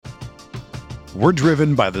We're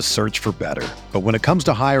driven by the search for better. But when it comes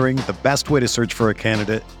to hiring, the best way to search for a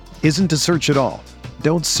candidate isn't to search at all.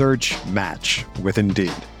 Don't search, match with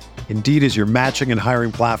Indeed. Indeed is your matching and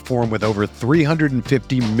hiring platform with over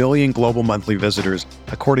 350 million global monthly visitors,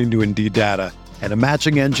 according to Indeed data, and a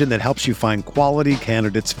matching engine that helps you find quality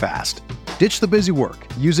candidates fast. Ditch the busy work.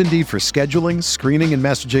 Use Indeed for scheduling, screening, and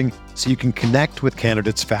messaging so you can connect with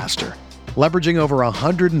candidates faster. Leveraging over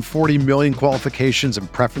 140 million qualifications and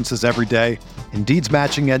preferences every day, Indeed's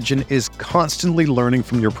matching engine is constantly learning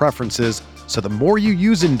from your preferences, so the more you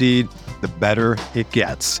use Indeed, the better it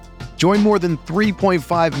gets. Join more than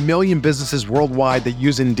 3.5 million businesses worldwide that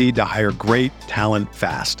use Indeed to hire great talent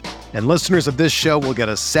fast. And listeners of this show will get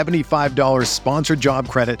a $75 sponsored job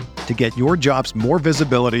credit to get your jobs more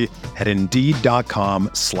visibility at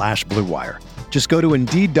Indeed.com/Blue Wire. Just go to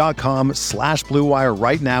Indeed.com/Blue Wire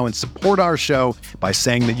right now and support our show by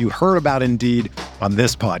saying that you heard about Indeed on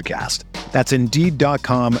this podcast. That's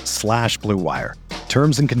Indeed.com/Blue Wire.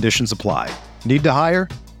 Terms and conditions apply. Need to hire?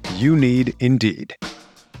 You need Indeed.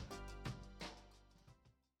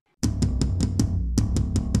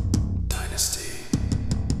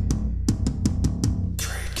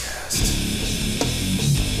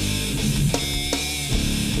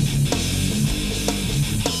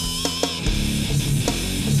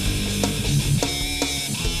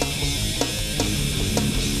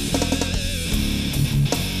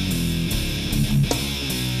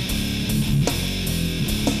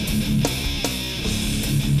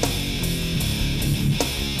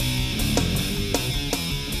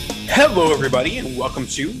 Hello, everybody, and welcome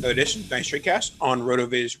to another edition of Dynasty Tradecast on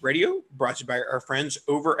RotoViz Radio, brought to you by our friends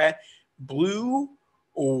over at Blue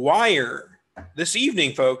Wire. This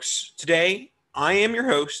evening, folks, today, I am your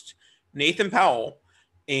host, Nathan Powell,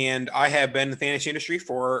 and I have been in the fantasy industry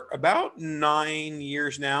for about 9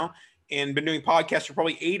 years now and been doing podcasts for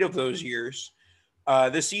probably 8 of those years.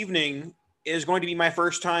 This evening is going to be my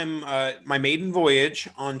first time, my maiden voyage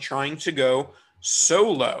on trying to go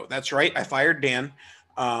solo. That's right, I fired Dan.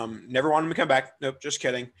 Never wanted him to come back. Nope, just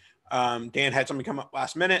kidding. Dan had something come up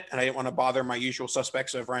last minute, and I didn't want to bother my usual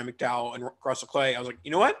suspects of Ryan McDowell and Russell Clay. I was like,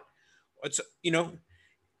 you know what?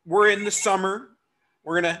 We're in the summer.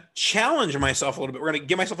 We're going to challenge myself a little bit. We're going to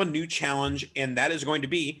give myself a new challenge, and that is going to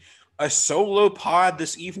be a solo pod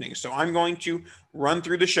this evening. So I'm going to run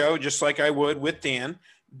through the show just like I would with Dan,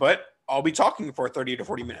 but I'll be talking for 30 to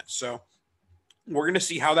 40 minutes. So we're going to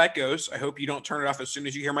see how that goes. I hope you don't turn it off as soon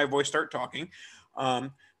as you hear my voice start talking.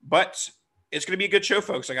 But it's going to be a good show,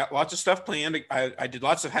 folks. I got lots of stuff planned. I did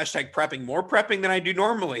lots of hashtag prepping, more prepping than I do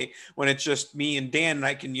normally when it's just me and Dan, and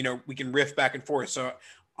I can, we can riff back and forth. So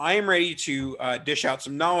I am ready to dish out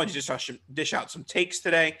some knowledge, dish out some takes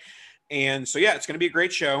today. And so, yeah, it's going to be a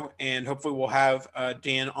great show, and hopefully we'll have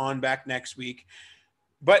Dan on back next week.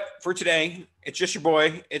 But for today, it's just your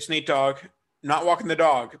boy. It's Nate Dogg, not walking the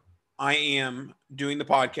dog. I am doing the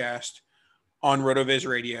podcast on RotoViz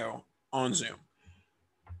Radio on Zoom.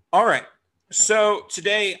 All right. So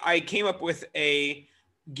today I came up with a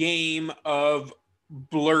game of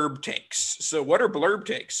blurb takes. So what are blurb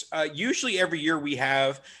takes? Usually every year we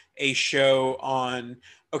have a show on,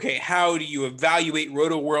 okay, how do you evaluate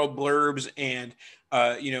Roto World blurbs, and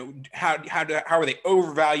how are they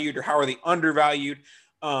overvalued or how are they undervalued?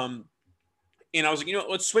 And I was like,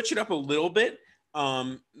 let's switch it up a little bit.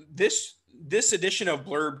 This edition of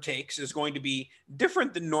Blurb Takes is going to be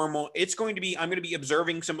different than normal. I'm going to be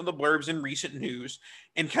observing some of the blurbs in recent news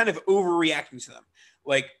and kind of overreacting to them.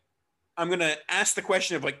 Like, I'm going to ask the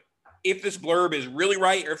question of, like, if this blurb is really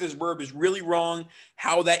right or if this blurb is really wrong,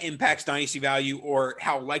 how that impacts dynasty value, or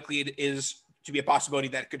how likely it is to be a possibility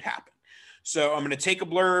that it could happen. So I'm going to take a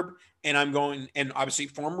blurb, and I'm going, and obviously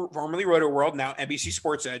formerly Roto World, now NBC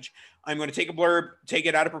Sports Edge, I'm going to take a blurb, take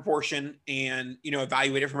it out of proportion, and,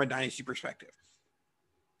 evaluate it from a dynasty perspective.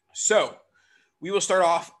 So we will start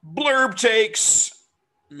off blurb takes.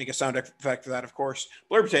 Make a sound effect for that, of course.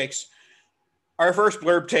 Blurb takes. Our first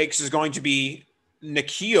blurb takes is going to be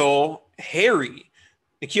N'Keal Harry.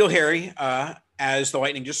 N'Keal Harry, as the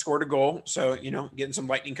Lightning just scored a goal. So, getting some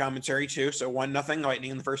Lightning commentary too. So 1-0 Lightning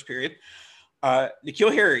in the first period.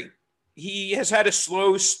 N'Keal Harry, he has had a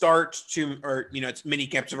slow start it's mini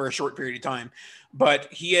camps over a short period of time,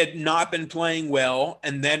 but he had not been playing well.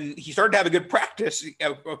 And then he started to have a good practice.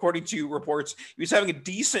 According to reports, he was having a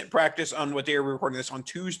decent practice on what day we were recording this on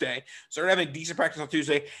Tuesday. Started having a decent practice on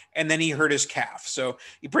Tuesday, and then he hurt his calf. So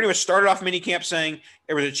he pretty much started off mini camp saying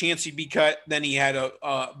there was a chance he'd be cut. Then he had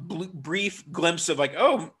a brief glimpse of like,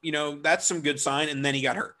 that's some good sign. And then he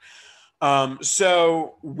got hurt.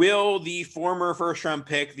 So will the former first round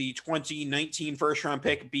pick, the 2019 first round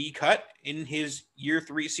pick, be cut in his year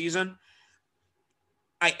 3 season?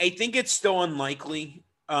 I think it's still unlikely,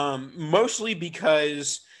 mostly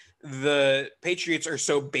because the Patriots are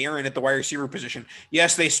so barren at the wide receiver position.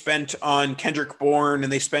 Yes, they spent on Kendrick Bourne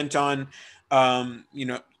and they spent on,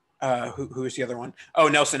 who is the other one? Oh,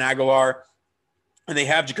 Nelson Aguilar, and they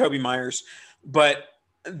have Jacoby Myers, but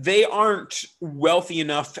they aren't wealthy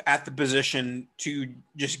enough at the position to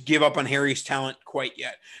just give up on Harry's talent quite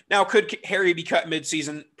yet. Now, could Harry be cut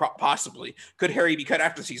midseason? Possibly. Could Harry be cut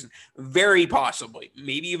after the season? Very possibly,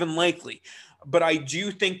 maybe even likely. But I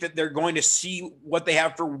do think that they're going to see what they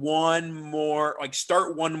have for one more, like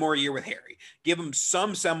start one more year with Harry, give him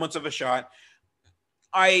some semblance of a shot.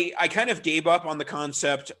 I kind of gave up on the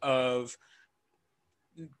concept of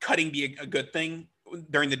cutting be a good thing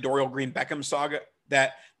during the Dorial Green Beckham saga,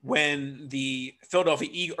 that when the Philadelphia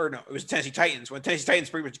Eagles, or no, it was Tennessee Titans, when Tennessee Titans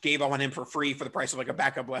pretty much gave up on him for free for the price of like a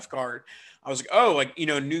backup left guard. I was like, oh, like,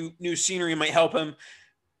 new scenery might help him.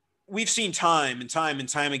 We've seen time and time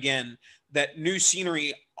again that new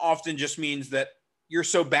scenery often just means that you're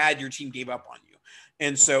so bad your team gave up on you.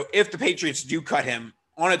 And so if the Patriots do cut him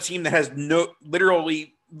on a team that has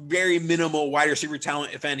literally very minimal wide receiver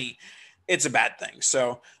talent, if any, it's a bad thing.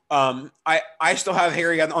 So I still have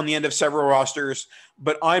Harry on the end of several rosters,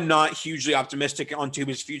 but I'm not hugely optimistic onto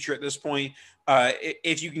his future at this point.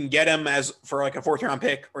 If you can get him as for like a 4th round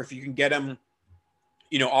pick, or if you can get him,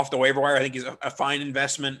 off the waiver wire, I think he's a fine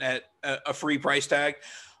investment at a free price tag.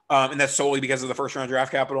 And that's solely because of the 1st round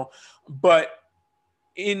draft capital. But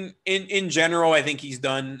in general, I think he's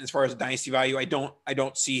done as far as dynasty value. I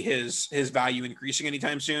don't see his value increasing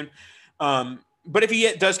anytime soon. But if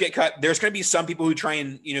he does get cut, there's going to be some people who try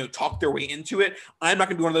and, talk their way into it. I'm not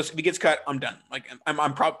going to be one of those. If he gets cut, I'm done. Like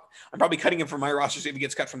I'm probably cutting him from my roster if he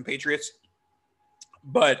gets cut from the Patriots.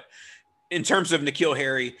 But in terms of N'Keal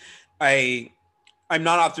Harry, I'm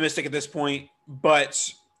not optimistic at this point,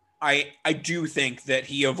 but I do think that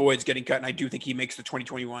he avoids getting cut, and I do think he makes the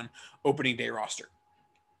 2021 opening day roster.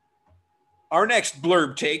 Our next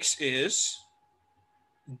blurb takes is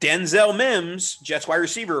Denzel Mims, Jets wide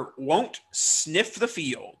receiver, won't sniff the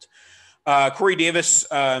field. Corey Davis,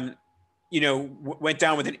 went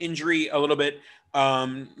down with an injury a little bit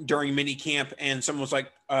during mini camp, and someone was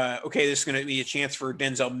like, okay, this is going to be a chance for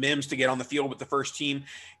Denzel Mims to get on the field with the first team.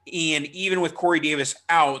 And even with Corey Davis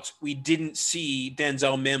out, we didn't see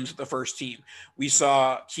Denzel Mims with the first team. We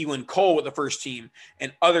saw Keelan Cole with the first team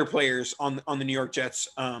and other players on the New York Jets.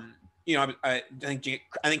 I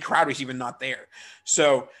think Crowder's even not there.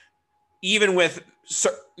 So even with,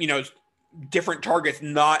 different targets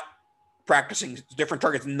not practicing, different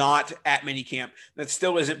targets not at minicamp, that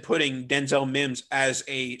still isn't putting Denzel Mims as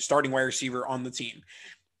a starting wide receiver on the team.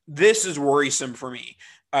 This is worrisome for me.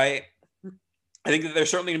 I think that there's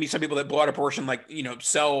certainly going to be some people that blow out a portion, like,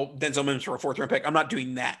 sell Denzel Mims for a 4th round pick. I'm not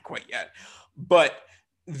doing that quite yet. But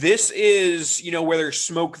this is, where there's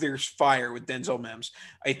smoke, there's fire with Denzel Mims.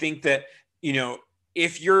 I think that,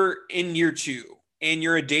 if you're in year 2 and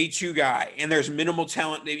you're a day 2 guy and there's minimal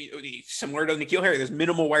talent, maybe similar to N'Keal Harry, there's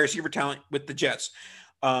minimal wide receiver talent with the Jets.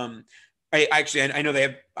 I know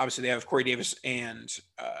they have Corey Davis and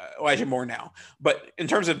Elijah Moore now, but in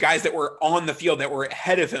terms of guys that were on the field that were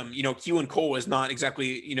ahead of him, Keelan Cole is not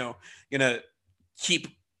exactly, going to keep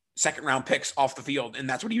 2nd round picks off the field. And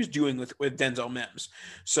that's what he was doing with Denzel Mims.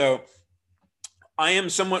 So I am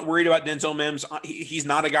somewhat worried about Denzel Mims. He's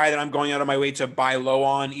not a guy that I'm going out of my way to buy low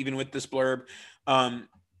on, even with this blurb.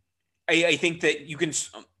 I think that you can,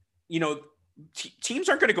 teams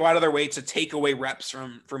aren't going to go out of their way to take away reps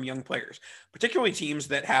from young players, particularly teams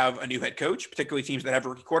that have a new head coach, particularly teams that have a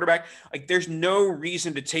rookie quarterback. Like, there's no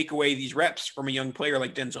reason to take away these reps from a young player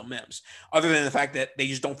like Denzel Mims, other than the fact that they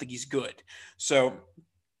just don't think he's good. So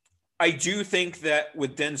I do think that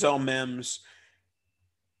with Denzel Mims,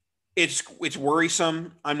 it's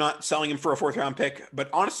worrisome. I'm not selling him for a 4th round pick, but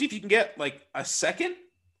honestly, if you can get like a 2nd,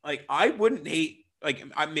 like, I wouldn't hate. Like,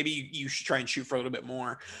 maybe you should try and shoot for a little bit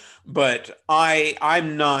more, but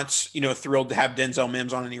I'm not, thrilled to have Denzel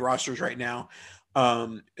Mims on any rosters right now.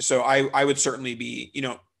 So I would certainly be,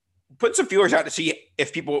 putting some feelers out to see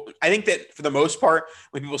if people, I think that for the most part,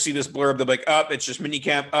 when people see this blurb, they'll be like, it's just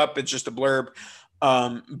minicamp, it's just a blurb.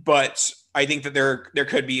 But I think that there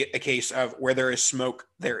could be a case of where there is smoke,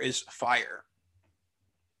 there is fire.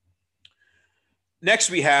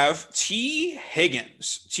 Next, we have T.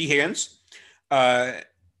 Higgins.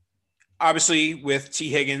 Obviously, with T.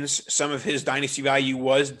 Higgins, some of his dynasty value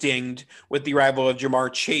was dinged with the arrival of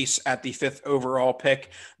Jamar Chase at the 5th overall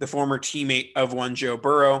pick, the former teammate of one Joe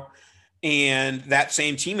Burrow. And that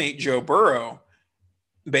same teammate, Joe Burrow,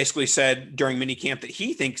 basically said during minicamp that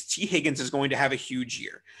he thinks T. Higgins is going to have a huge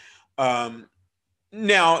year.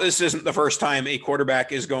 Now, this isn't the first time a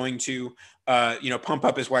quarterback is going to, pump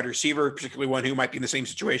up his wide receiver, particularly one who might be in the same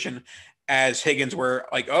situation as Higgins, where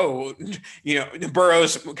like, oh,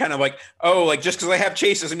 Burrow's kind of like, oh, like just because I have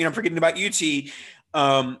Chase doesn't mean I'm forgetting about UT.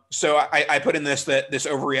 So I put in this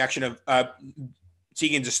overreaction of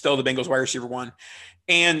Higgins is still the Bengals wide receiver one.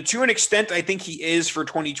 And to an extent, I think he is for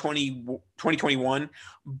 2021,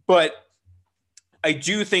 but I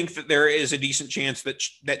do think that there is a decent chance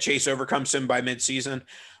that Chase overcomes him by midseason.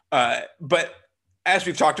 But as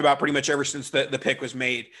we've talked about pretty much ever since the pick was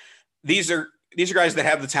made, these are guys that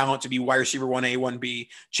have the talent to be wide receiver 1A, 1B.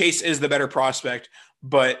 Chase is the better prospect,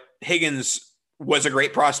 but Higgins was a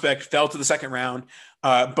great prospect, fell to the second round,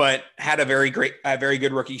 but had a very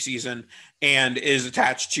good rookie season and is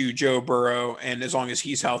attached to Joe Burrow. And as long as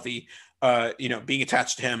he's healthy, being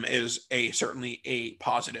attached to him is certainly a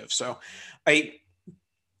positive. So I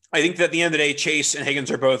think that at the end of the day, Chase and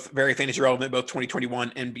Higgins are both very fantasy relevant, both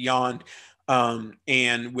 2021 and beyond.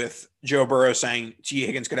 And with Joe Burrow saying T.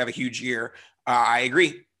 Higgins could have a huge year, I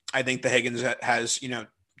agree. I think the Higgins has,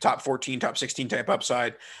 top 14, top 16 type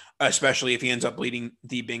upside, especially if he ends up leading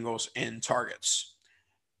the Bengals in targets.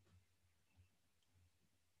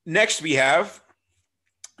 Next, we have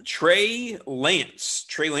Trey Lance.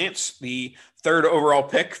 Trey Lance, the third overall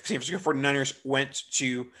pick. San Francisco 49ers went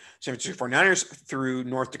to San Francisco 49ers through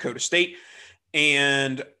North Dakota State.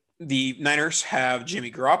 And the Niners have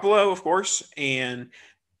Jimmy Garoppolo, of course. And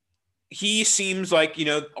he seems like,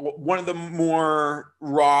 one of the more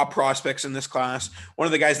raw prospects in this class. One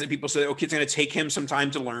of the guys that people say, okay, it's going to take him some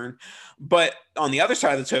time to learn. But on the other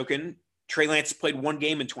side of the token, Trey Lance played one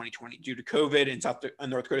game in 2020 due to COVID and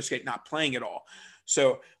North Dakota State not playing at all.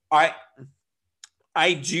 So I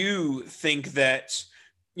do think that,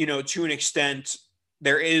 to an extent,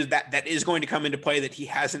 there is that is going to come into play, that he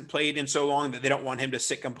hasn't played in so long that they don't want him to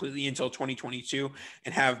sit completely until 2022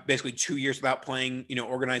 and have basically 2 years without playing,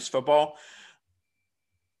 organized football.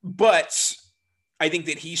 But I think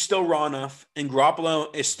that he's still raw enough and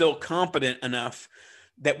Garoppolo is still competent enough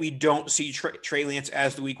that we don't see Trey Lance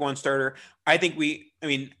as the week one starter. I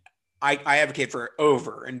advocate for it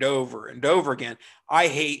over and over and over again. I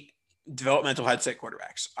hate developmental headset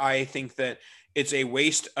quarterbacks. I think that it's a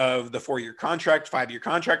waste of the 4-year contract, 5-year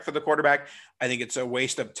contract for the quarterback. I think it's a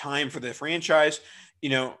waste of time for the franchise.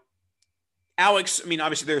 Alex,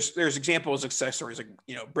 obviously there's examples of success stories like,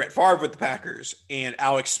 Brett Favre with the Packers and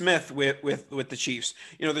Alex Smith with the Chiefs.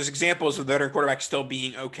 There's examples of veteran quarterbacks still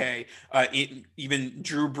being okay. Even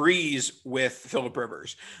Drew Brees with Phillip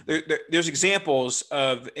Rivers. There's examples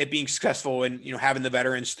of it being successful and, having the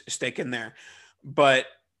veterans stick in there. But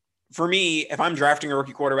for me, if I'm drafting a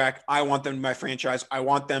rookie quarterback, I want them to be my franchise. I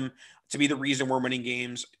want them to be the reason we're winning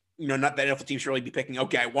games. Not that NFL teams should really be picking,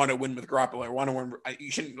 okay, I want to win with Garoppolo. I want to win.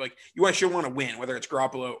 You shouldn't you should want to win, whether it's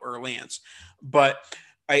Garoppolo or Lance. But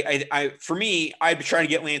for me, I'd be trying to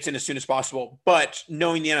get Lance in as soon as possible. But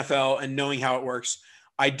knowing the NFL and knowing how it works,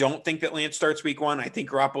 I don't think that Lance starts week one. I think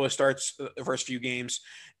Garoppolo starts the first few games.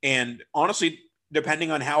 And honestly,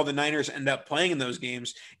 depending on how the Niners end up playing in those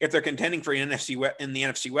games, if they're contending for an in the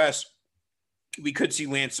NFC West, we could see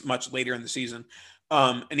Lance much later in the season.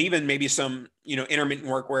 And even maybe some, intermittent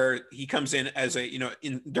work where he comes in as a,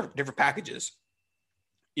 in different packages.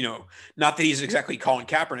 Not that he's exactly Colin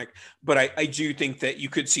Kaepernick, but I do think that you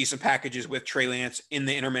could see some packages with Trey Lance in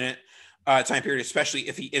the intermittent time period, especially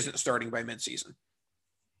if he isn't starting by midseason.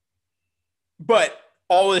 But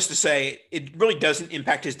all this to say, it really doesn't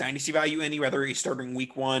impact his dynasty value any, whether he's starting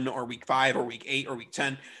week 1 or week 5 or week 8 or week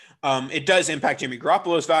 10. It does impact Jimmy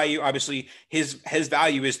Garoppolo's value. Obviously, his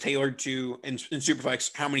value is tailored to in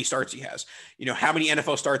Superflex how many starts he has. How many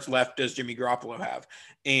NFL starts left does Jimmy Garoppolo have?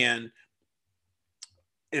 And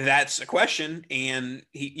that's a question. And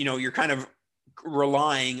he, you're kind of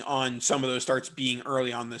relying on some of those starts being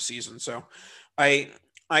early on this season. So I'm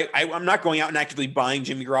not going out and actively buying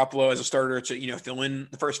Jimmy Garoppolo as a starter to, fill in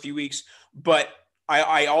the first few weeks, but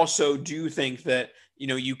I also do think that,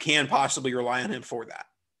 you can possibly rely on him for that.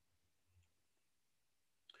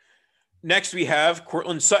 Next, we have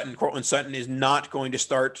Courtland Sutton. Courtland Sutton is not going to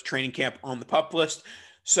start training camp on the PUP list.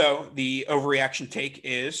 So the overreaction take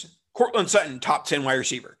is Courtland Sutton, top 10 wide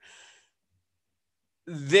receiver.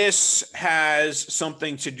 This has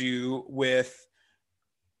something to do with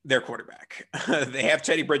their quarterback. They have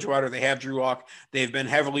Teddy Bridgewater. They have Drew Lock. They've been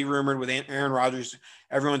heavily rumored with Aaron Rodgers.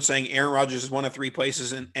 Everyone's saying Aaron Rodgers is one of 3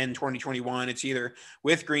 places in 2021. It's either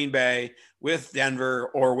with Green Bay, with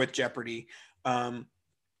Denver, or with Jeopardy.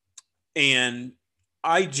 And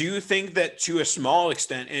I do think that to a small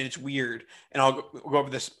extent, and it's weird, and I'll go over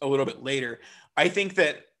this a little bit later, I think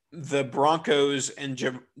that the Broncos and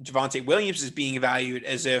Javonte Williams is being valued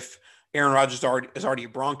as if Aaron Rodgers is already a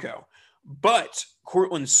Bronco. But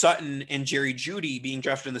Courtland Sutton and Jerry Jeudy being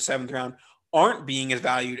drafted in the 7th round aren't being as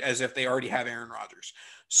valued as if they already have Aaron Rodgers.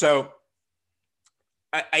 So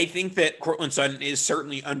I think that Courtland Sutton is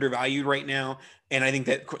certainly undervalued right now. And I think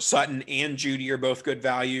that Sutton and Jeudy are both good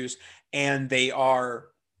values. And they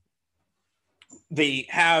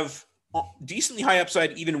have decently high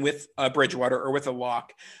upside, even with Bridgewater or with a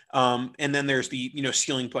lock. And then there's the,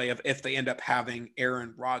 ceiling play of if they end up having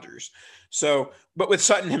Aaron Rodgers. So, but with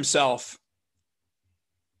Sutton himself,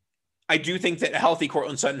 I do think that a healthy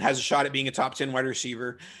Courtland Sutton has a shot at being a top 10 wide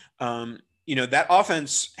receiver. That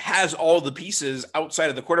offense has all the pieces outside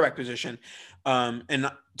of the quarterback position.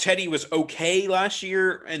 And Teddy was okay last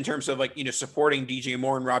year in terms of supporting DJ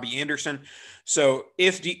Moore and Robbie Anderson. So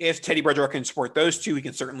if Teddy Bridgewater can support those two, he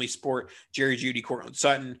can certainly support Jerry Jeudy, Courtland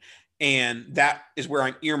Sutton. And that is where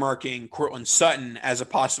I'm earmarking Courtland Sutton as a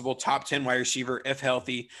possible top 10 wide receiver if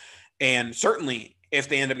healthy. And certainly if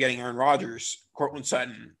they end up getting Aaron Rodgers, Courtland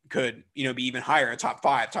Sutton could, be even higher, a top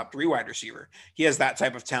 5, top 3 wide receiver. He has that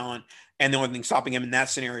type of talent. And the only thing stopping him in that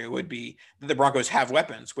scenario would be that the Broncos have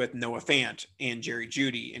weapons with Noah Fant and Jerry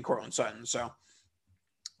Jeudy and Courtland Sutton. So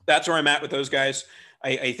that's where I'm at with those guys.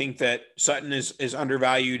 I think that Sutton is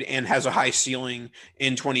undervalued and has a high ceiling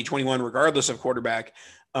in 2021, regardless of quarterback.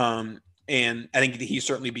 And I think that he's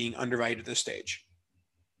certainly being undervalued at this stage.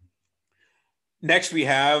 Next, we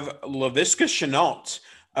have Laviska Shenault.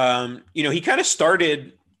 Laviska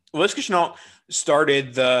Shenault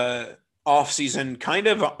started the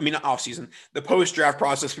the post-draft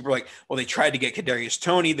process. People are like, well, they tried to get Kadarius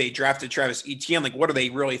Toney. They drafted Travis Etienne. Like, what are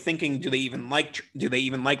they really thinking? Do they even like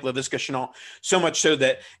Laviska Shenault? So much so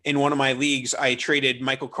that in one of my leagues, I traded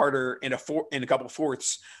Michael Carter in a couple of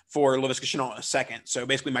fourths for Laviska Shenault in a second. So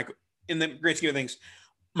basically, in the great scheme of things,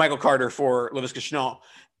 Michael Carter for Laviska Shenault.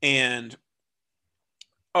 And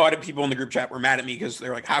a lot of people in the group chat were mad at me because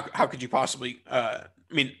they're like, how could you possibly,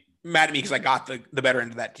 mad at me because I got the better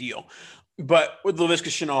end of that deal. But with Laviska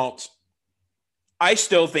Shenault, I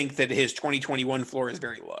still think that his 2021 floor is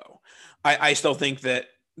very low. I still think that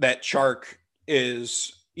Chark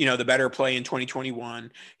is, the better play in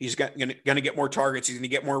 2021. He's going to get more targets. He's going to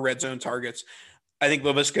get more red zone targets. I think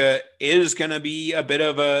Laviska is going to be a bit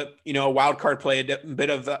of a, a wild card play, a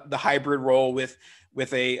bit of the hybrid role with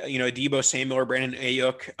a, Deebo Samuel or Brandon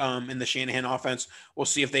Ayuk in the Shanahan offense. We'll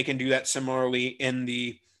see if they can do that similarly in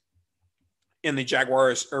the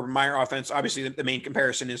Jaguars Urban Meyer offense. Obviously, the main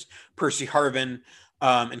comparison is Percy Harvin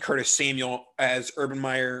and Curtis Samuel as Urban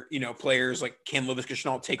Meyer, players. Like, can Laviska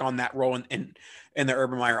Shenault take on that role in the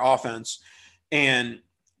Urban Meyer offense? And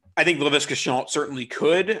I think Laviska Shenault certainly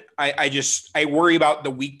could. I worry about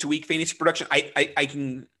the week-to-week fantasy production.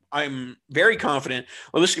 I'm very confident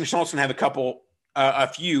Laviska Shenault's gonna have a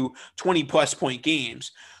few 20-plus point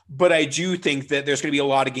games. But I do think that there's going to be a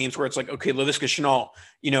lot of games where it's like, okay, Laviska Shenault,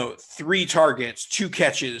 3 targets, 2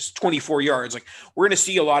 catches, 24 yards. Like, we're going to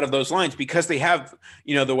see a lot of those lines because they have,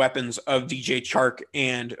 the weapons of DJ Chark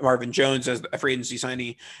and Marvin Jones as a free agency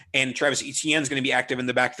signee, and Travis Etienne is going to be active in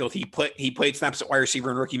the backfield. He played snaps at wide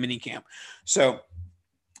receiver in rookie minicamp. So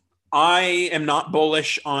I am not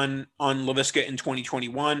bullish on Laviska in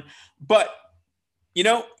 2021, but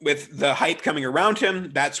with the hype coming around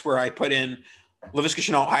him, that's where I put in Laviska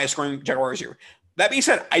Shenault, highest scoring Jaguar receiver. That being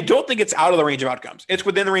said, I don't think it's out of the range of outcomes. It's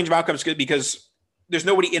within the range of outcomes good because there's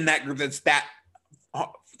nobody in that group that's that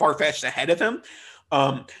far-fetched ahead of him.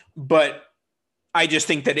 But I just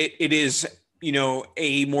think that it is,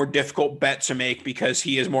 a more difficult bet to make because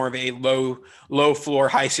he is more of a low floor,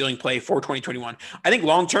 high ceiling play for 2021. I think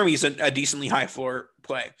long-term he's a decently high floor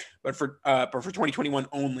play, but for 2021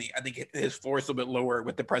 only, I think his floor is a little bit lower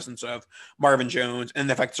with the presence of Marvin Jones and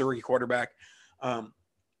the fact it's a rookie quarterback. So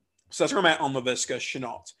that's where I'm at on Laviska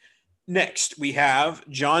Shenault. Next, we have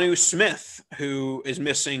Jonnu Smith, who is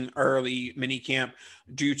missing early minicamp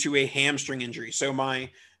due to a hamstring injury. So my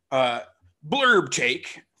blurb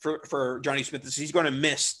take for Jonnu Smith is he's going to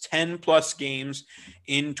miss 10-plus games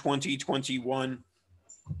in 2021.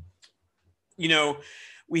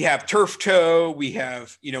 We have turf toe, we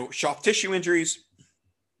have, soft tissue injuries.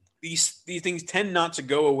 These things tend not to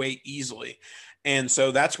go away easily. And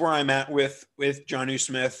so that's where I'm at with Jonnu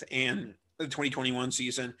Smith and the 2021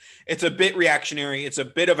 season. It's a bit reactionary. It's a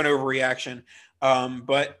bit of an overreaction.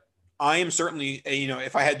 But I am certainly,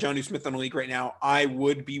 if I had Jonnu Smith in the league right now, I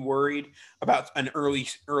would be worried about an early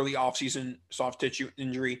offseason soft tissue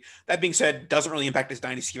injury. That being said, doesn't really impact his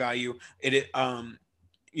dynasty value. If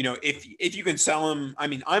you can sell him,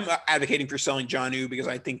 I'm advocating for selling Jonnu because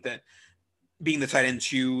I think that being the tight end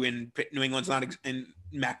 2, and New England's not, and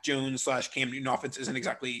Mac Jones / Cam Newton offense isn't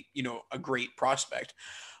exactly, a great prospect.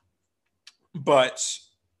 But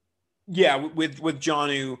yeah, with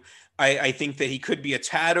Jonnu, I think that he could be a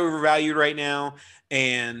tad overvalued right now.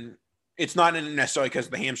 And it's not necessarily because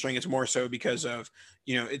of the hamstring. It's more so because of,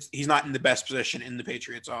 he's not in the best position in the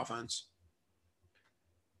Patriots offense.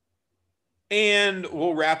 And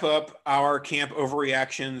we'll wrap up our camp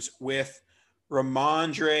overreactions with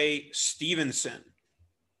Rhamondre Stevenson.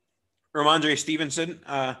 Rhamondre Stevenson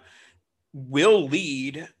will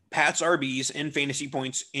lead Pat's RBs in fantasy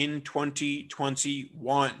points in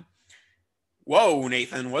 2021. Whoa,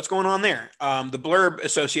 Nathan, what's going on there? The blurb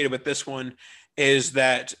associated with this one is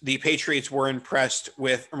that the Patriots were impressed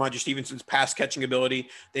with Rhamondre Stevenson's pass catching ability.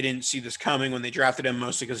 They didn't see this coming when they drafted him,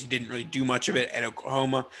 mostly because he didn't really do much of it at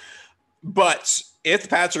Oklahoma. But if the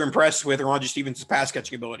Pats are impressed with Rhamondre Stevenson's pass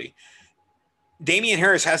catching ability, Damian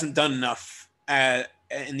Harris hasn't done enough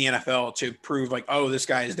in the NFL to prove like, oh, this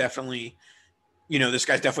guy is definitely, this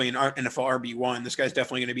guy's definitely an NFL RB1. This guy's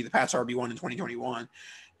definitely going to be the Pats RB1 in 2021.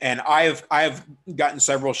 And I've gotten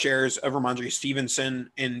several shares of Rhamondre Stevenson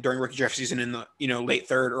during rookie draft season in the late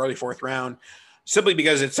third, early fourth round, simply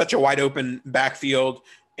because it's such a wide open backfield.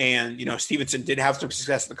 And Stevenson did have some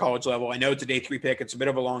success at the college level. I know it's a day 3 pick; it's a bit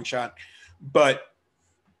of a long shot, but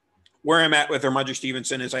where I'm at with Rhamondre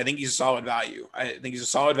Stevenson is I think he's a solid value. I think he's a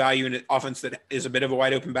solid value in an offense that is a bit of a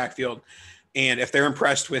wide open backfield. And if they're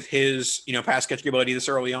impressed with his, pass catching ability this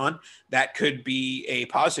early on, that could be a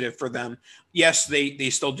positive for them. Yes, they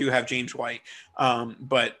still do have James White.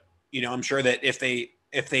 But, I'm sure that if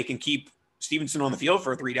they can keep Stevenson on the field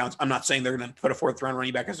for 3 downs, I'm not saying they're going to put a 4th round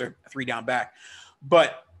running back as their 3-down back.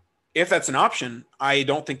 But if that's an option, I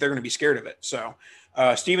don't think they're going to be scared of it. So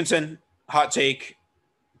Stevenson, hot take,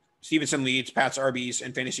 Stevenson leads Pat's RBs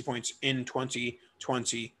and fantasy points in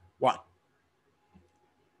 2021.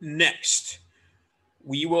 Next,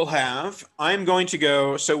 we will have, I'm going to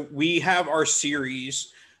go, so we have our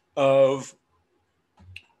series of,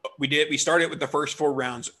 we started with the first 4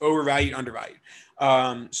 rounds, overvalued, undervalued.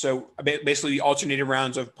 So basically alternated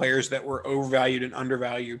rounds of players that were overvalued and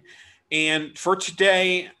undervalued. And for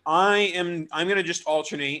today, I'm going to just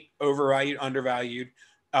alternate overvalued, undervalued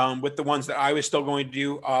with the ones that I was still going to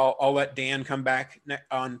do. I'll let Dan come back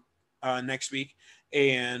next week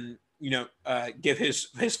and give his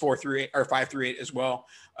 4 through 8 or 5 through 8 as well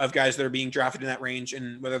of guys that are being drafted in that range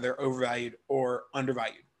and whether they're overvalued or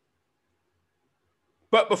undervalued.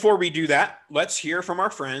 But before we do that, let's hear from our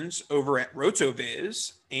friends over at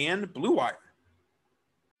RotoViz and Blue Wire.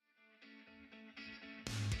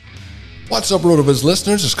 What's up, RotoViz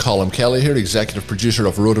listeners? It's Colin Kelly here, executive producer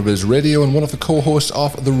of RotoViz Radio and one of the co-hosts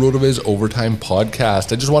of the RotoViz Overtime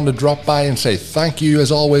podcast. I just wanted to drop by and say thank you, as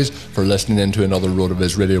always, for listening in to another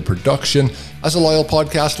RotoViz Radio production. As a loyal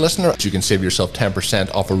podcast listener, you can save yourself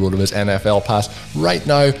 10% off a RotoViz NFL pass right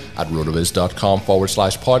now at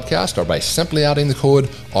rotoviz.com/podcast or by simply adding the code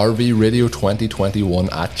RVRadio2021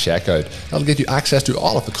 at checkout. That'll get you access to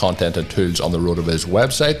all of the content and tools on the RotoViz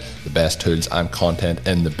website, the best tools and content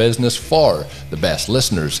in the business for the best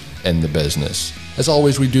listeners in the business. As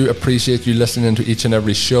always, we do appreciate you listening to each and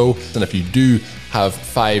every show, and if you do have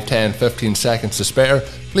 5, 10, 15 seconds to spare,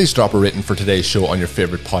 please drop a rating for today's show on your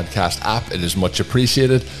favorite podcast app. It is much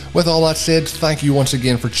appreciated. With all that said, thank you once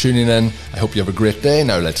again for tuning in. I hope you have a great day.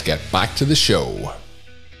 Now let's get back to the show.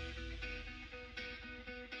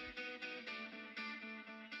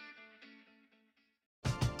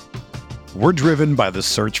 We're driven by the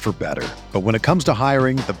search for better. But when it comes to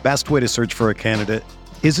hiring, the best way to search for a candidate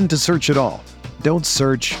isn't to search at all. Don't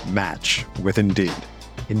search, match with Indeed.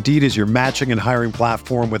 Indeed is your matching and hiring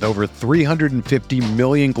platform with over 350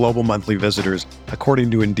 million global monthly visitors, according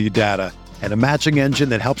to Indeed data, and a matching engine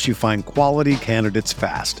that helps you find quality candidates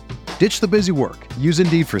fast. Ditch the busy work. Use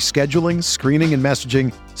Indeed for scheduling, screening, and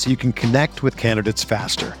messaging so you can connect with candidates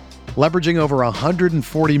faster. Leveraging over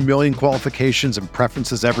 140 million qualifications and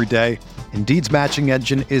preferences every day, Indeed's matching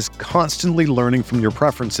engine is constantly learning from your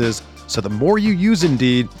preferences, so the more you use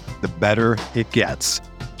Indeed, the better it gets.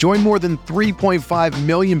 Join more than 3.5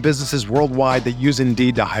 million businesses worldwide that use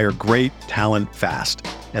Indeed to hire great talent fast.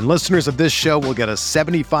 And listeners of this show will get a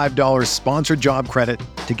 $75 sponsored job credit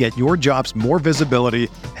to get your jobs more visibility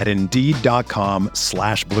at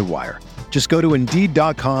Indeed.com/Blue Wire. Just go to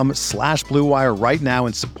Indeed.com/Blue Wire right now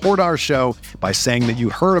and support our show by saying that you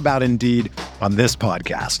heard about Indeed on this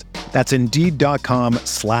podcast. That's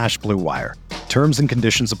Indeed.com/Blue Wire. Terms and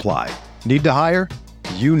conditions apply. Need to hire?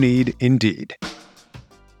 You need Indeed.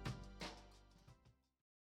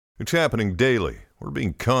 It's happening daily. We're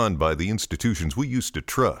being conned by the institutions we used to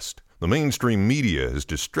trust. The mainstream media is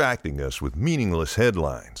distracting us with meaningless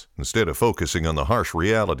headlines instead of focusing on the harsh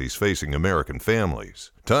realities facing American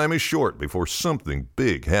families. Time is short before something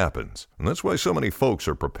big happens, and that's why so many folks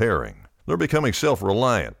are preparing. They're becoming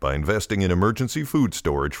self-reliant by investing in emergency food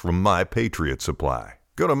storage from My Patriot Supply.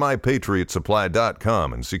 Go to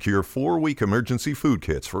MyPatriotSupply.com and secure 4-week emergency food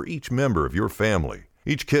kits for each member of your family.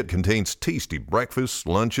 Each kit contains tasty breakfasts,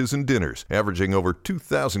 lunches, and dinners, averaging over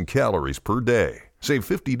 2,000 calories per day. Save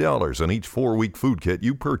 $50 on each 4-week food kit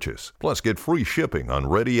you purchase. Plus, get free shipping on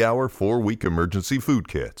Ready Hour 4-week emergency food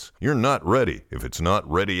kits. You're not ready if it's not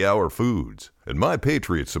Ready Hour foods. At My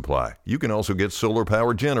Patriot Supply, you can also get solar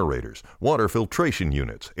power generators, water filtration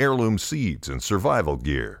units, heirloom seeds, and survival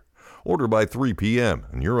gear. Order by 3 p.m.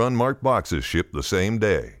 and your unmarked boxes ship the same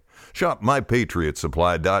day. Shop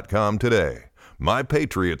MyPatriotSupply.com today.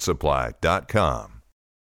 MyPatriotSupply.com.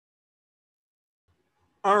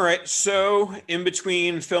 All right, so in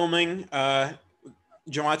between filming,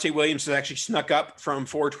 Javonte Williams has actually snuck up from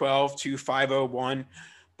 412 to 501,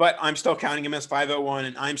 but I'm still counting him as 501,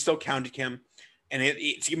 and I'm still counting him, and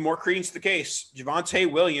it's even more credence to the case.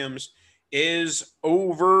 Javonte Williams is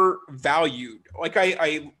overvalued. Like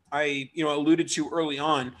I alluded to early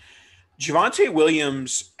on, Javonte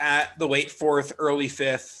Williams at the late 4th, early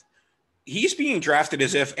 5th, he's being drafted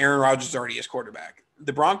as if Aaron Rodgers is already his quarterback.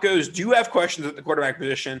 The Broncos do have questions at the quarterback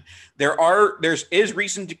position. There is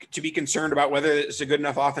reason to be concerned about whether it's a good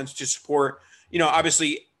enough offense to support,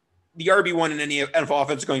 obviously the RB1 in any NFL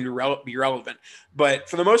offense is going to be relevant. But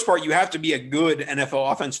for the most part, you have to be a good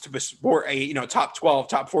NFL offense to support a, top 12,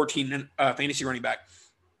 top 14 fantasy running back.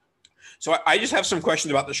 So I just have some questions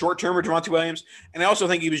about the short term of Javonte Williams. And I also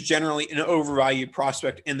think he was generally an overvalued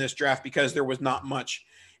prospect in this draft because there was not much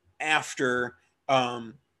after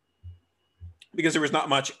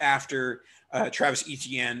Travis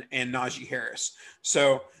Etienne and Najee Harris.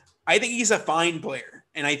 So I think he's a fine player,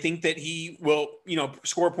 and I think that he will,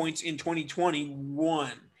 score points in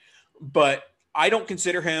 2021. But I don't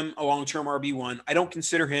consider him a long-term RB1. I don't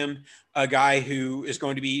consider him a guy who is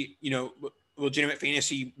going to be, legitimate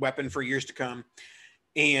fantasy weapon for years to come.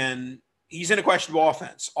 And he's in a questionable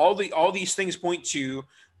offense. All these things point to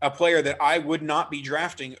a player that I would not be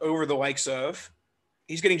drafting over the likes of.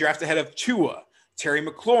 He's getting drafted ahead of Tua, Terry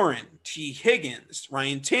McLaurin, T. Higgins,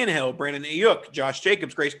 Ryan Tannehill, Brandon Ayuk, Josh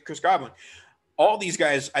Jacobs, Chris Godwin. All these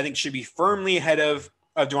guys, I think, should be firmly ahead of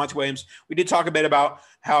Javonte Williams. We did talk a bit about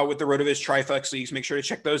how with the RotoViz Triflex leagues, make sure to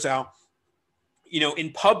check those out.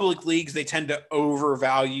 In public leagues, they tend to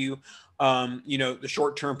overvalue, the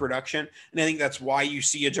short-term production. And I think that's why you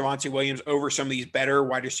see a Javonte Williams over some of these better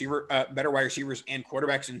wide receivers and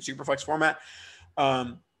quarterbacks in Superflex format.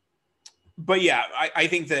 But yeah, I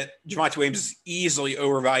think that Javonte Williams is easily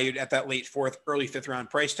overvalued at that late 4th, early 5th round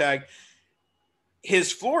price tag.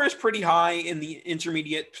 His floor is pretty high in the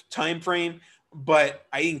intermediate time frame, but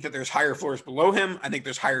I think that there's higher floors below him. I think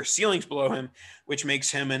there's higher ceilings below him, which makes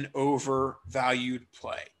him an overvalued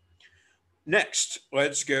play. Next,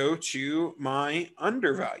 let's go to my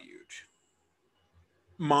undervalued.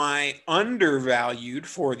 My undervalued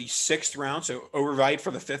for the 6th round, so overvalued for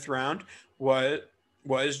the 5th round, was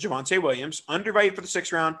Javonte Williams. Undervalued for the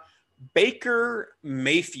 6th round, Baker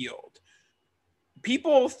Mayfield.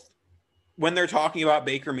 People, when they're talking about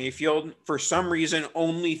Baker Mayfield, for some reason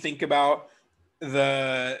only think about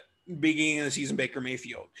the beginning of the season Baker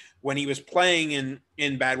Mayfield. When he was playing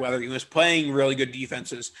in bad weather, he was playing really good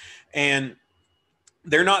defenses. And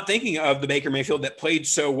they're not thinking of the Baker Mayfield that played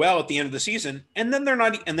so well at the end of the season. And then they're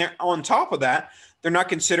on top of that, they're not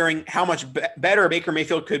considering how much better Baker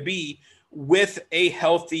Mayfield could be with a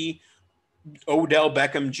healthy Odell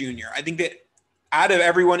Beckham Jr. I think that out of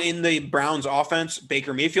everyone in the Browns offense,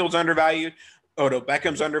 Baker Mayfield's undervalued, Odell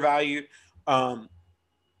Beckham's undervalued. But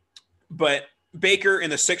Baker in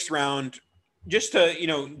the 6th round, just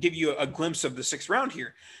to, give you a glimpse of the 6th round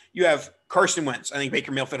here, you have Carson Wentz. I think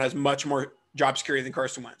Baker Mayfield has much more job security than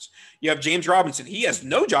Carson Wentz. You have James Robinson. He has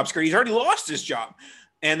no job security. He's already lost his job.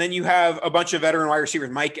 And then you have a bunch of veteran wide receivers,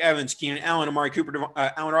 Mike Evans, Keenan Allen, Amari Cooper,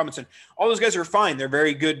 Allen Robinson. All those guys are fine. They're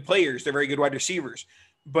very good players. They're very good wide receivers.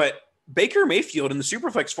 But Baker Mayfield in the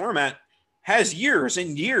Superflex format has years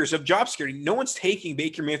and years of job security. No one's taking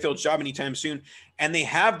Baker Mayfield's job anytime soon. And they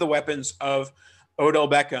have the weapons of Odell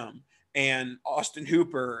Beckham and Austin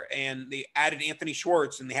Hooper, and they added Anthony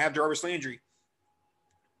Schwartz, and they have Jarvis Landry.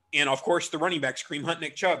 And, of course, the running backs, Kareem Hunt,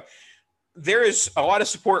 Nick Chubb. There is a lot of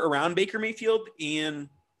support around Baker Mayfield, and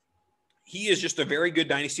he is just a very good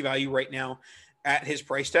dynasty value right now at his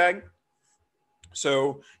price tag.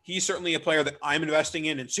 So he's certainly a player that I'm investing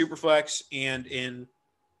in Superflex and in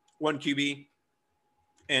 1QB.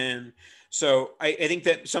 And so I think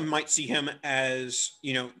that some might see him as,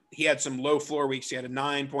 he had some low floor weeks. He had a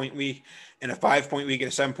 9-point week and a 5-point week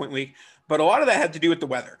and a 7-point week. But a lot of that had to do with the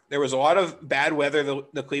weather. There was a lot of bad weather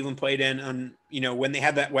the Cleveland played in. And, when they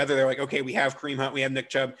had that weather, they're like, okay, we have Kareem Hunt, we have Nick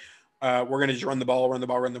Chubb. We're going to just run the ball.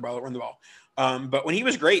 But when he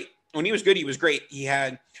was great, when he was good, he was great. He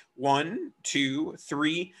had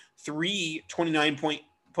three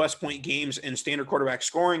 29-plus point games in standard quarterback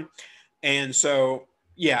scoring. And so,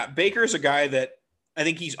 yeah, Baker's a guy that I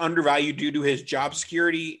think he's undervalued due to his job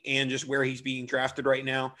security and just where he's being drafted right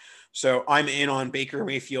now. So I'm in on Baker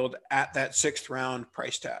Mayfield at that 6th round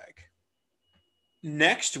price tag.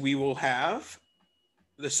 Next, we will have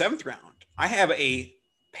the 7th round. I have a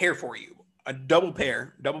pair for you, a double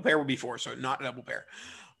pair. Double pair would be 4, so not a double pair.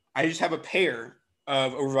 I just have a pair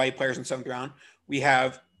of overvalued players in 7th round. We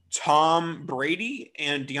have Tom Brady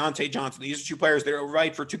and Deontay Johnson. These are 2 players that are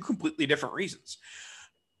overvalued for 2 completely different reasons.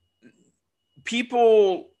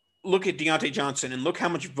 People look at Deontay Johnson and look how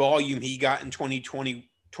much volume he got in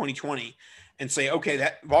 2020 and say, okay,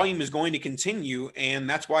 that volume is going to continue. And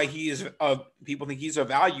that's why people think he's a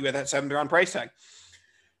value at that 7th round price tag.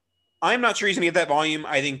 I'm not sure he's going to get that volume.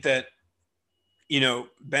 I think that,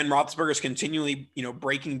 Ben Roethlisberger is continually,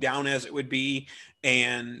 breaking down as it would be.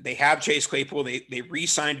 And they have Chase Claypool. They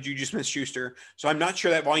re-signed Juju Smith-Schuster. So I'm not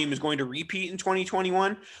sure that volume is going to repeat in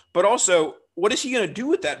 2021. But also, what is he going to do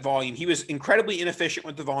with that volume? He was incredibly inefficient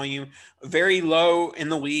with the volume, very low in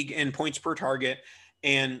the league in points per target.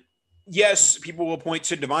 And yes, people will point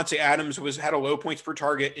to Devontae Adams had a low points per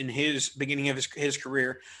target in his beginning of his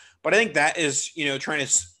career. But I think that is, trying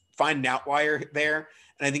to find an outlier there.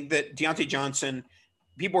 And I think that Deontay Johnson,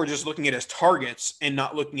 people are just looking at his targets and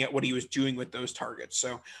not looking at what he was doing with those targets.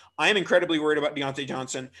 So I am incredibly worried about Deontay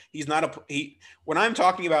Johnson. He's not when I'm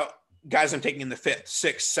talking about guys I'm taking in the 5th,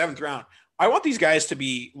 6th, 7th round, I want these guys to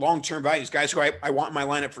be long-term values, guys who I want in my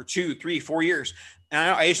lineup for 2, 3, 4 years. And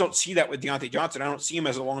I just don't see that with Deontay Johnson. I don't see him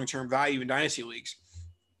as a long-term value in dynasty leagues.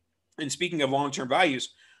 And speaking of long-term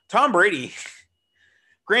values, Tom Brady,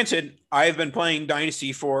 granted, I've been playing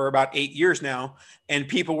dynasty for about 8 years now, and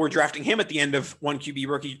people were drafting him at the end of one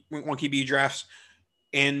QB drafts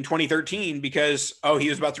in 2013 because, he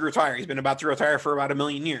was about to retire. He's been about to retire for about 1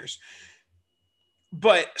 million years.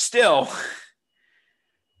 But still,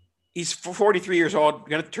 he's 43 years old,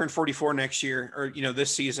 going to turn 44 next year or,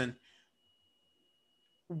 this season.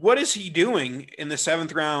 What is he doing in the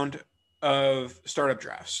 7th round of startup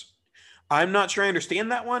drafts? I'm not sure I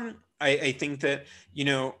understand that one. I think that,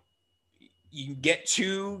 you get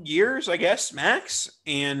 2 years, I guess, max.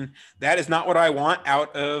 And that is not what I want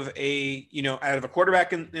out of a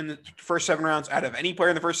quarterback in the first 7 rounds, out of any player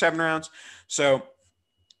in the first 7 rounds. So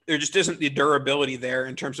there just isn't the durability there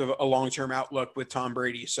in terms of a long-term outlook with Tom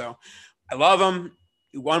Brady. So I love him.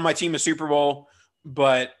 He won my team a Super Bowl,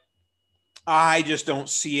 but I just don't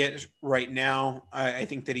see it right now. I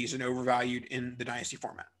think that he's an overvalued in the dynasty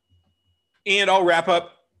format. And I'll wrap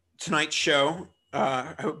up tonight's show.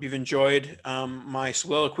 I hope you've enjoyed my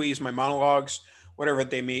soliloquies, my monologues, whatever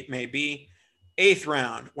they may be. 8th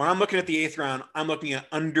round. When I'm looking at the 8th round, I'm looking at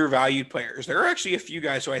undervalued players. There are actually a few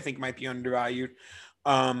guys who I think might be undervalued.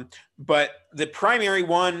 But the primary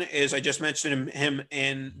one is, I just mentioned him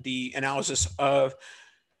in the analysis of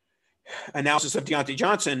Deontay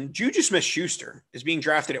Johnson. Juju Smith-Schuster is being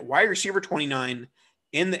drafted at wide receiver 29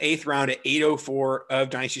 in the 8th round at 804 of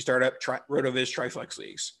Dynasty Startup RotoViz Triflex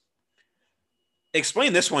leagues.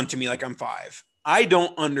 Explain this one to me like I'm 5. I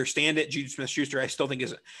don't understand it. Juju Smith-Schuster, I still think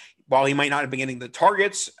while he might not have been getting the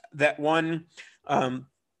targets that one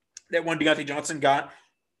Deontay Johnson got,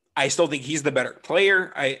 I still think he's the better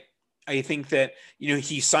player. I think that,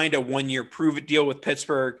 he signed a 1-year prove-it deal with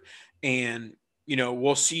Pittsburgh, and,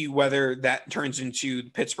 we'll see whether that turns into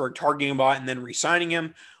Pittsburgh targeting him a lot and then re-signing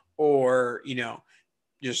him, or,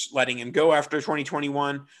 just letting him go after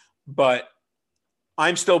 2021. But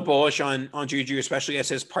I'm still bullish on Juju, especially as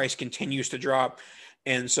his price continues to drop.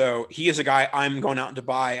 And so he is a guy I'm going out to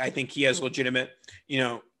buy. I think he has legitimate,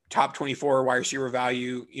 top 24 wide receiver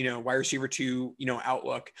value, wide receiver 2,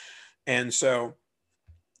 outlook. And so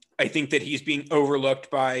I think that he's being overlooked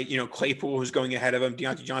by, Claypool, who's going ahead of him.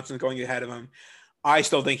 Deontay Johnson's going ahead of him. I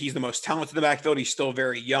still think he's the most talented in the backfield. He's still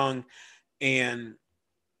very young. And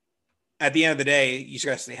at the end of the day, he's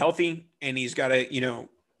got to stay healthy and he's got to,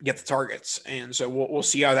 get the targets. And so we'll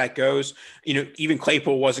see how that goes. Even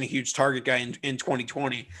Claypool wasn't a huge target guy in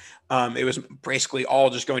 2020. It was basically all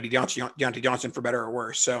just going to Deontay Johnson for better or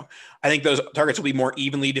worse. So I think those targets will be more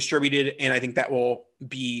evenly distributed. And I think that will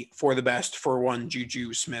be for the best for one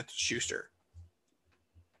Juju Smith-Schuster.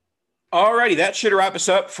 Alrighty, that should wrap us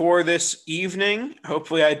up for this evening.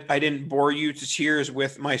 Hopefully I didn't bore you to tears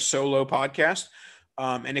with my solo podcast.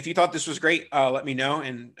 And if you thought this was great, let me know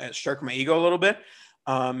and stroke my ego a little bit.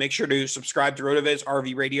 Make sure to subscribe to RotoViz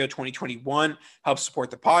RV Radio 2021. Helps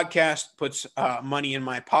support the podcast, puts money in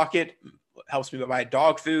my pocket, helps me buy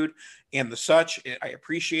dog food and the such. I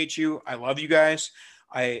appreciate you. I love you guys.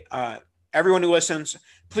 Everyone who listens,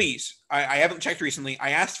 please, I haven't checked recently.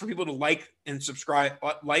 I asked for people to like and subscribe,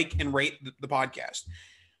 like and rate the podcast.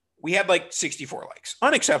 We had like 64 likes.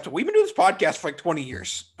 Unacceptable. We've been doing this podcast for like 20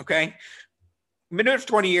 years. Okay. We've been doing it for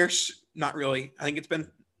 20 years. Not really. I think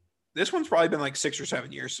this one's probably been like 6 or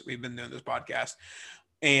 7 years we've been doing this podcast.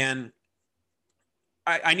 And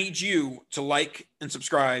I need you to like and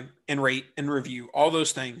subscribe and rate and review all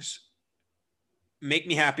those things. Make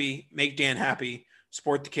me happy. Make Dan happy.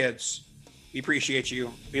 Support the kids. We appreciate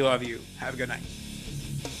you. We love you. Have a good night.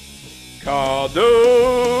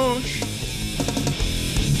 Kadosh.